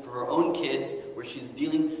family, for her own kids, where she's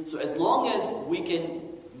dealing. So as long as we can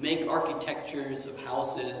make architectures of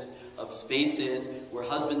houses, of spaces, where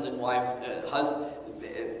husbands and wives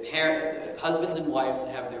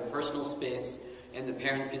have their personal space, and the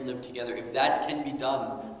parents can live together, if that can be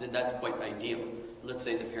done, then that's quite ideal. Let's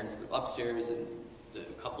say the parents live upstairs, and the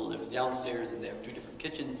couple lives downstairs, and they have 2 different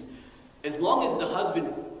kitchens. As long as the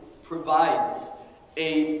husband provides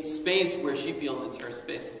a space where she feels it's her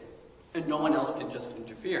space, and no one else can just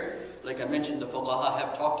interfere. Like I mentioned, the fuqaha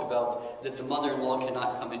have talked about that the mother-in-law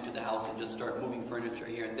cannot come into the house and just start moving furniture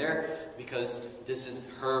here and there, because this is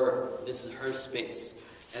her space.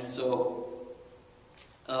 And so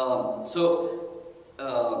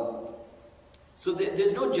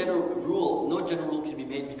there's no general rule. No general rule can be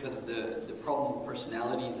made because of the problem of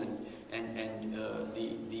personalities and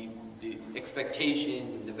the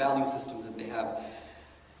expectations and the value systems that they have.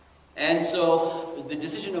 And so the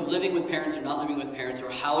decision of living with parents or not living with parents, or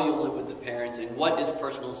how you'll live with the parents, and what is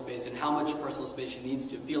personal space, and how much personal space she needs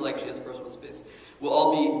to feel like she has personal space, will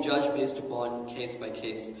all be judged based upon case by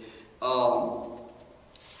case.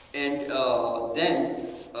 Then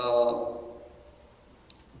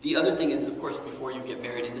the other thing is, of course, before you get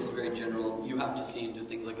married, and this is very general, you have to see into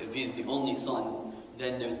things like if he's the only son,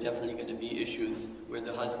 then there's definitely going to be issues where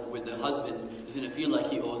the husband is going to feel like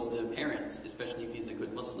he owes the parents, especially if he's a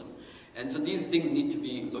good Muslim. And so these things need to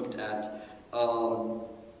be looked at.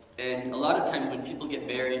 And a lot of times when people get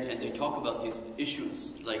married and they talk about these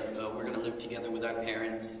issues, like we're going to live together with our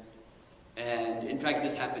parents, And in fact,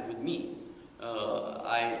 this happened with me.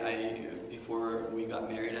 Before we got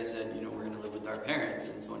married, I said, you know, we're going to live with our parents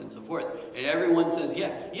and so on and so forth. And everyone says,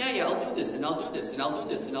 yeah, I'll do this, and I'll do this, and I'll do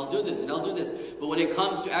this, and I'll do this, and I'll do this. But when it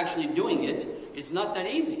comes to actually doing it, it's not that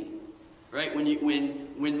easy, right?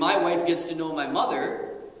 When my wife gets to know my mother,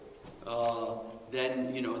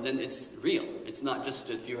 then it's real. It's not just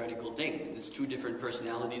a theoretical thing. It's two different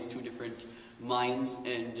personalities, two different minds,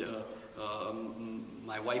 and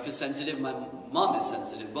my wife is sensitive, my mom is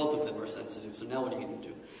sensitive, both of them are sensitive, so now what are you going to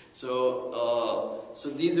do?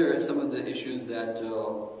 So these are some of the issues that,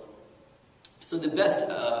 so the best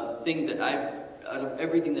thing that out of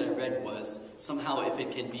everything that I read was, somehow if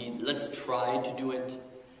it can be, let's try to do it,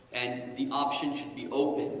 and the option should be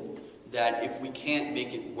open, that if we can't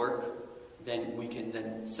make it work, then we can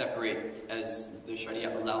then separate, as the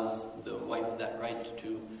Sharia allows the wife that right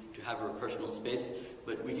to have her personal space,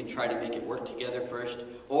 but we can try to make it work together first,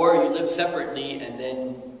 or you live separately and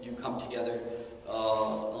then you come together.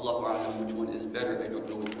 Allahu A'lam, which one is better. I don't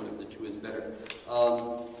know which one of the two is better.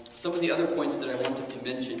 Some of the other points that I wanted to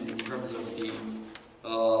mention in terms of the,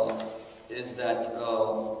 is that,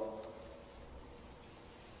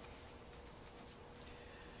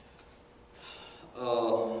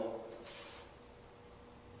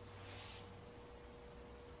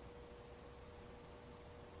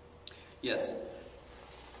 yes,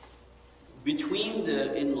 between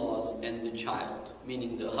the in-laws and the child,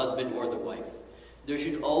 meaning the husband or the wife, there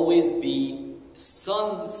should always be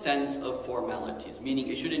some sense of formalities, meaning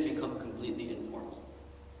it shouldn't become completely informal.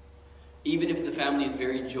 Even if the family is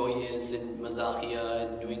very joyous and mazakhia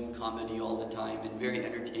and doing comedy all the time and very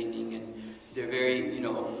entertaining and they're very,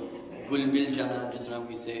 gul mil jana, just like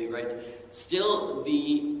we say, right? Still,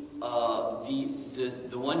 the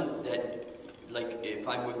one that, like, if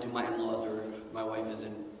I'm going to my in-laws or my wife is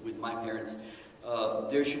with my parents,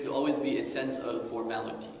 there should always be a sense of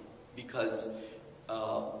formality, because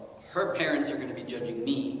her parents are going to be judging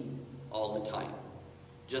me all the time,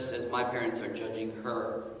 just as my parents are judging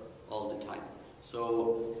her all the time.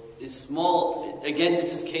 So it's small, again,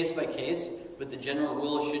 this is case by case, but the general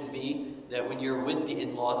rule should be that when you're with the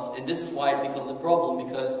in-laws, and this is why it becomes a problem,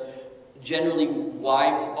 because generally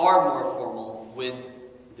wives are more formal with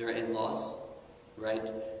their in-laws, right?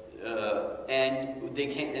 And they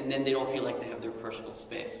can't, and then they don't feel like they have their personal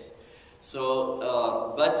space.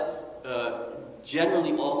 So,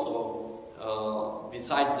 generally also,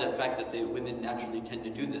 besides the fact that the women naturally tend to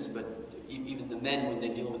do this, but even the men, when they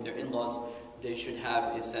deal with their in-laws, they should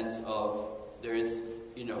have a sense of, there is,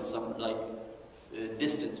 some like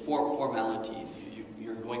distance, formalities.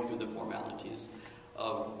 You're going through the formalities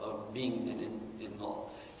of being an in-law.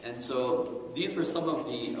 And so these were some of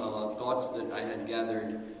the thoughts that I had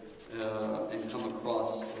gathered and come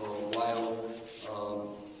across while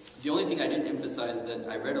the only thing I didn't emphasize that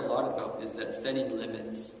I read a lot about is that setting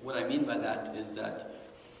limits. What I mean by that is that,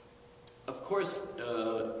 of course,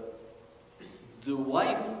 the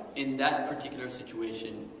wife in that particular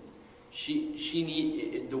situation,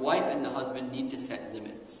 the wife and the husband need to set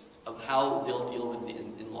limits of how they'll deal with the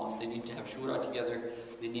in-laws. They need to have shura together,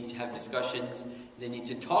 they need to have discussions, they need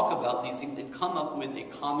to talk about these things and come up with a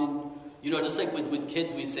common, just like with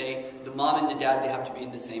kids we say, the mom and the dad, they have to be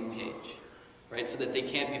in the same page, right? So that they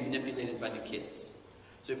can't be manipulated by the kids.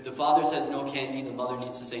 So if the father says no candy, the mother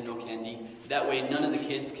needs to say no candy. That way none of the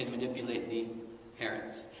kids can manipulate the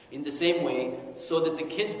parents. In the same way, so that the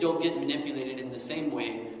kids don't get manipulated in the same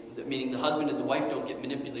way, meaning the husband and the wife don't get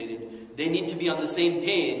manipulated, they need to be on the same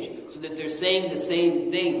page so that they're saying the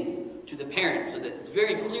same thing to the parents, so that it's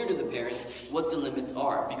very clear to the parents what the limits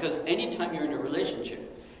are. Because anytime you're in a relationship,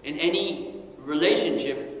 in any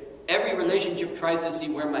relationship, every relationship tries to see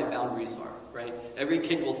where my boundaries are, right? Every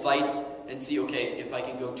kid will fight and see, okay, if I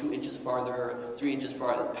can go 2 inches farther, or 3 inches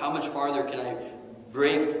farther, how much farther can I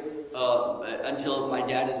break until my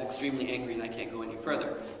dad is extremely angry and I can't go any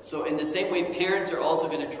further. So in the same way, parents are also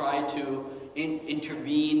going to try to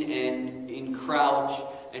intervene and encroach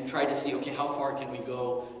and try to see, okay, how far can we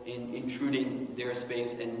go in intruding their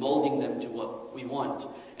space and molding them to what we want.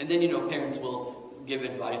 And then, parents will give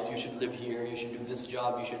advice, you should live here, you should do this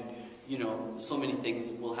job, you should, so many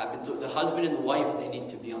things will happen. So the husband and the wife, they need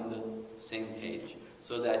to be on the same page,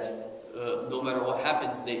 so that no matter what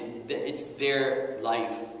happens, it's their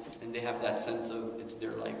life, and they have that sense of it's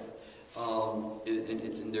their life, and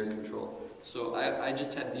it's in their control. So I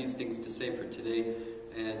just had these things to say for today,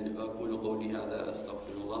 and أقول قولي هذا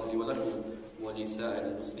أستغفر الله لي ولكم ولسائر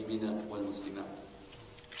المسلمين والمسلمات.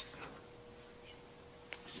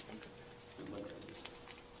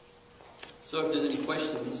 So if there's any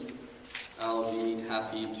questions, I'll be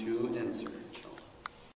happy to answer.